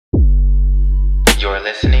You're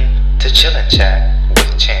listening to Chillin' Chat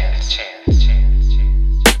with Chance.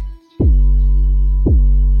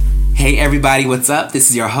 Hey everybody, what's up?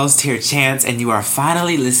 This is your host here, Chance, and you are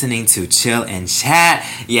finally listening to Chill and Chat.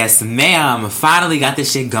 Yes, ma'am, finally got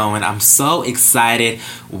this shit going. I'm so excited.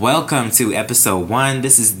 Welcome to episode 1.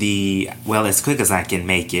 This is as quick as I can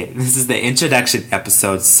make it. This is the introduction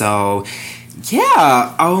episode, so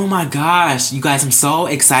yeah, oh my gosh. You guys, I'm so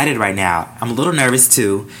excited right now. I'm a little nervous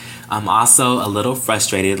too. I'm also a little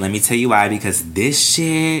frustrated. Let me tell you why, because this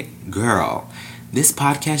shit, girl, this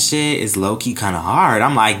podcast shit is low-key kind of hard.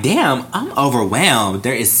 I'm like, damn, I'm overwhelmed.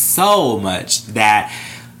 There is so much that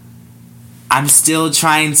I'm still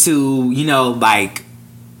trying to,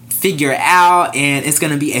 figure out, and it's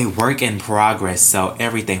going to be a work in progress. So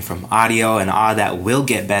everything from audio and all that will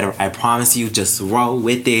get better. I promise you, just roll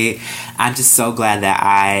with it. I'm just so glad that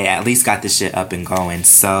I at least got this shit up and going.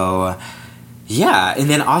 So yeah, and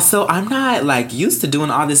then also I'm not used to doing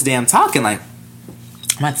all this damn talking. I'm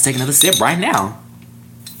about to take another sip right now.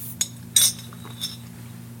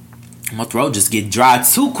 My throat just get dry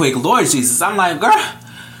too quick. Lord Jesus. I'm like, girl,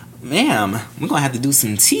 ma'am, we're going to have to do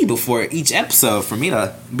some tea before each episode for me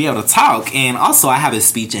to be able to talk. And also, I have a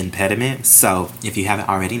speech impediment. So, if you haven't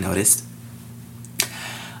already noticed,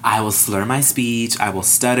 I will slur my speech. I will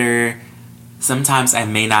stutter. Sometimes I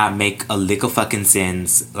may not make a lick of fucking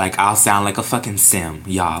sense. I'll sound like a fucking sim,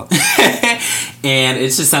 y'all. And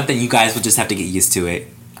it's just something you guys will just have to get used to it.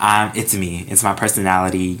 It's me. It's my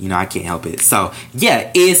personality. I can't help it. So,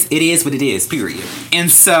 yeah, it is what it is, period.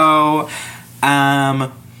 And so,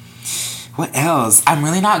 what else? I'm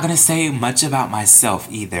really not going to say much about myself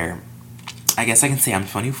either. I guess I can say I'm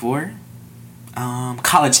 24.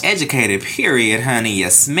 College educated, period, honey.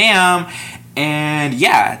 Yes, ma'am. And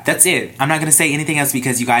yeah, that's it. I'm not going to say anything else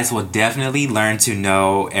because you guys will definitely learn to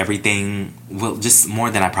know everything, well, just more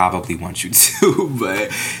than I probably want you to,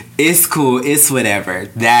 but it's cool. It's whatever.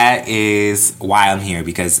 That is why I'm here,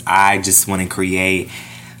 because I just want to create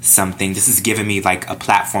something. This is giving me a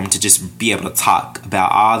platform to just be able to talk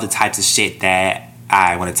about all the types of shit that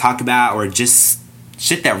I want to talk about, or just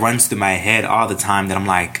shit that runs through my head all the time that I'm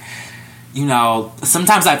like,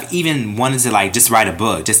 sometimes I've even wanted to just write a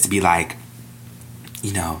book just to be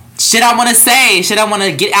shit I want to say, shit I want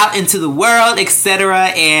to get out into the world, etc.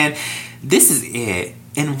 And this is it.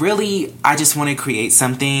 And really, I just want to create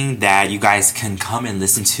something that you guys can come and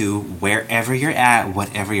listen to wherever you're at,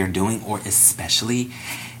 whatever you're doing, or especially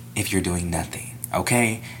if you're doing nothing,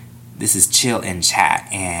 okay? This is Chill and Chat,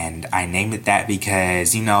 and I named it that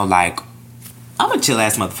because, I'm a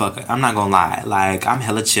chill-ass motherfucker. I'm not gonna lie. I'm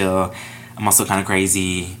hella chill. I'm also kind of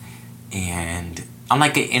crazy, and I'm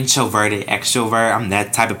an introverted extrovert. I'm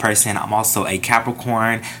that type of person. I'm also a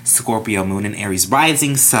Capricorn, Scorpio moon, and Aries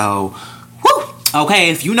rising. So, whoo! Okay,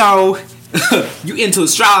 if you into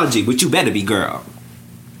astrology, which you better be, girl,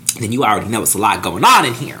 then you already know it's a lot going on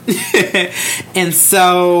in here. And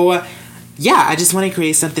so, yeah, I just want to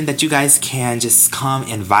create something that you guys can just come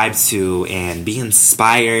and vibe to and be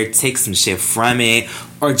inspired, take some shit from it,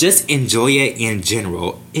 or just enjoy it in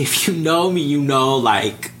general. If you know me,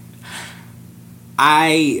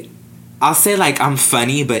 I'll say I'm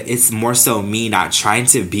funny, but it's more so me not trying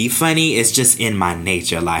to be funny. It's just in my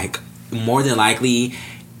nature. More than likely,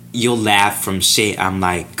 you'll laugh from shit I'm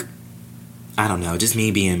I don't know, just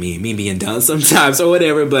me being me being dumb sometimes or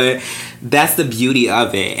whatever, but that's the beauty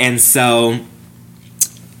of it. And so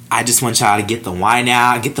I just want y'all to get the wine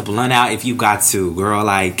out, get the blunt out if you got to, girl.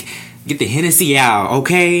 Get the Hennessy out,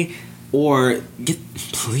 okay? Or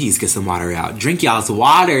please get some water out. Drink y'all's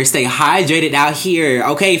water. Stay hydrated out here.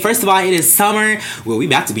 Okay, first of all, it is summer. Well, we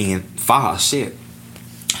about to be in fall. Shit.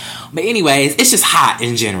 But anyways, it's just hot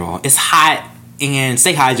in general. It's hot, and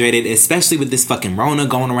stay hydrated, especially with this fucking Rona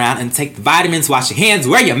going around. And take the vitamins, wash your hands,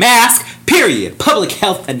 wear your mask. Period. Public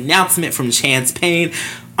health announcement from Chance Payne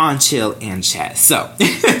on Chill and Chat. So,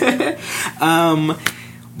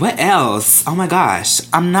 what else? Oh my gosh.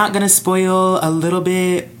 I'm not gonna spoil a little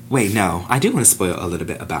bit. Wait, no, I do want to spoil a little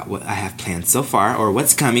bit about what I have planned so far, or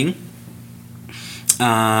what's coming.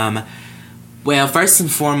 Well, first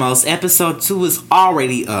and foremost, episode 2 is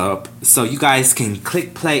already up, so you guys can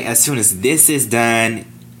click play as soon as this is done.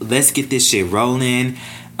 Let's get this shit rolling.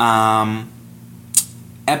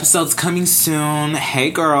 Episodes coming soon.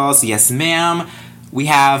 Hey girls, yes ma'am. We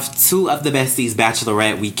have 2 of the besties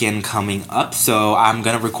Bachelorette weekend coming up, so I'm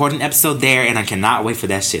gonna record an episode there, and I cannot wait for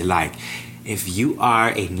that shit. If you are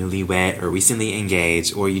a newlywed or recently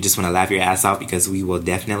engaged, or you just want to laugh your ass off, because we will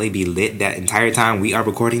definitely be lit that entire time we are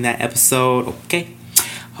recording that episode, okay?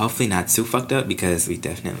 Hopefully not too fucked up because we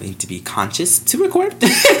definitely need to be conscious to record.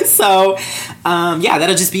 So, yeah,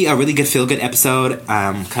 that'll just be a really good feel-good episode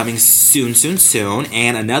coming soon.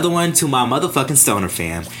 And another one to my motherfucking stoner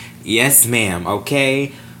fam. Yes, ma'am,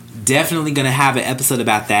 okay? Definitely gonna have an episode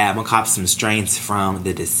about that. I'm gonna cop some strains from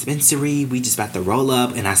the dispensary. We just about to roll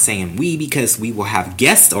up, and I saying we because we will have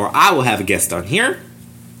guests, or I will have a guest on here.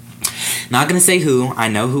 Not gonna say who. I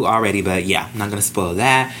know who already, but yeah, I'm not gonna spoil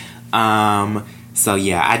that. So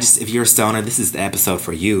yeah, if you're a stoner, this is the episode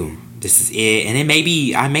for you. This is it. And I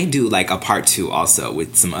may do like a part 2 also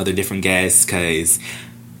with some other different guests, because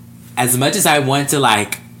as much as I want to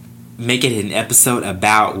like make it an episode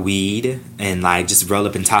about weed and like just roll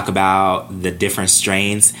up and talk about the different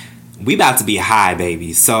strains, we about to be high,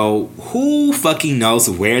 baby. So who fucking knows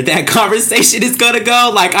where that conversation is gonna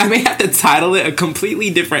go? Like, I may have to title it a completely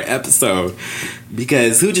different episode,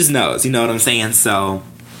 because who just knows, you know what I'm saying? So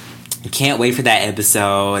can't wait for that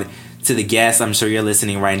episode. To the guests, I'm sure you're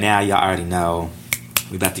listening right now, y'all already know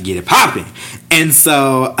we about to get it popping. And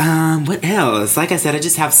so what else? Like I said, I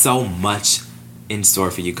just have so much in store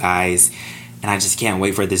for you guys, and I just can't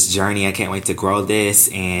wait for this journey. I can't wait to grow this.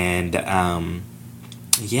 And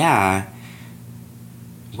yeah,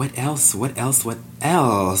 what else, girl?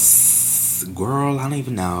 I don't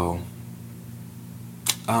even know.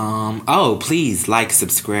 Oh, please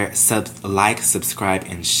subscribe,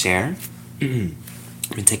 and share. I'm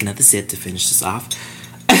gonna take another sip to finish this off.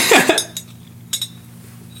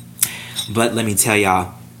 But let me tell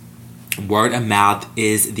y'all, word of mouth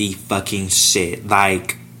is the fucking shit.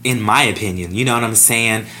 Like, in my opinion, you know what I'm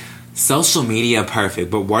saying? Social media perfect,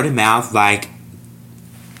 but word of mouth, like,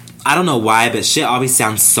 I don't know why, but shit always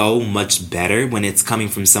sounds so much better when it's coming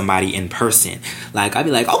from somebody in person. Like, I'd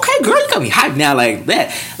be like, okay, girl, you got me hyped now, like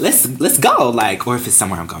that. Let's go. Like, or if it's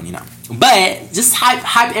somewhere I'm going, you know. But just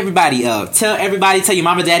hype everybody up. Tell your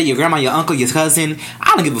mama, daddy, your grandma, your uncle, your cousin.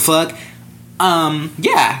 I don't give a fuck.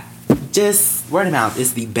 Yeah. Just word of mouth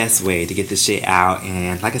is the best way to get this shit out.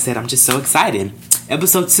 And like I said, I'm just so excited.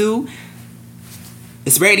 Episode 2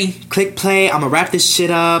 is ready. Click play. I'm gonna wrap this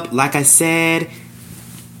shit up. Like I said,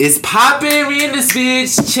 it's poppin'. We in this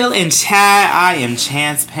bitch. Chill and chat. I am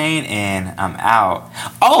Chance Payne, and I'm out.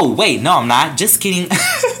 Oh, wait. No, I'm not. Just kidding.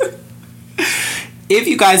 If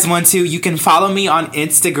you guys want to, you can follow me on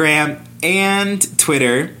Instagram and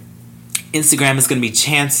Twitter. Instagram is going to be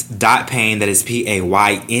chance.payne. That is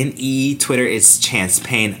Payne. Twitter is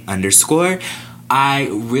chancepayne_. I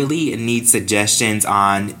really need suggestions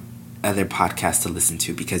on other podcasts to listen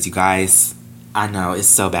to, because you guys, I know it's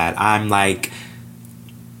so bad. I'm like,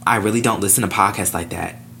 I really don't listen to podcasts like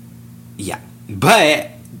that. Yeah. But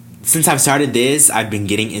since I've started this, I've been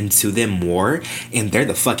getting into them more, and they're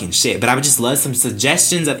the fucking shit. But I would just love some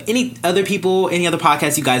suggestions of any other people, any other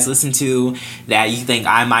podcasts you guys listen to that you think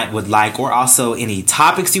I would like, or also any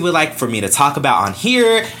topics you would like for me to talk about on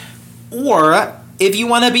here, or if you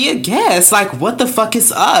want to be a guest, like, what the fuck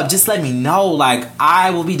is up? Just let me know. Like, I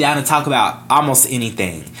will be down to talk about almost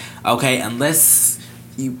anything, okay? Unless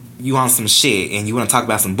you on some shit and you want to talk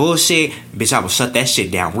about some bullshit, bitch, I will shut that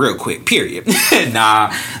shit down real quick, period.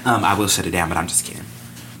 Nah, I will shut it down, but I'm just kidding.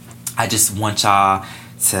 I just want y'all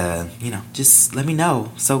to, just let me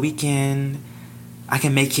know so I can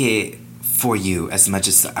make it for you as much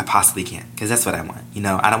as I possibly can, because that's what I want.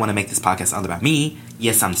 I don't want to make this podcast all about me.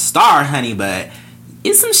 Yes, I'm the star, honey, but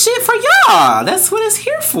it's some shit for y'all. That's what it's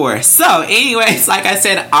here for. So anyways, like I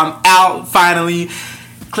said, I'm out finally.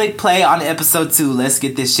 Click play on episode 2. Let's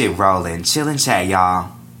get this shit rolling. Chill and chat,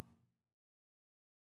 y'all.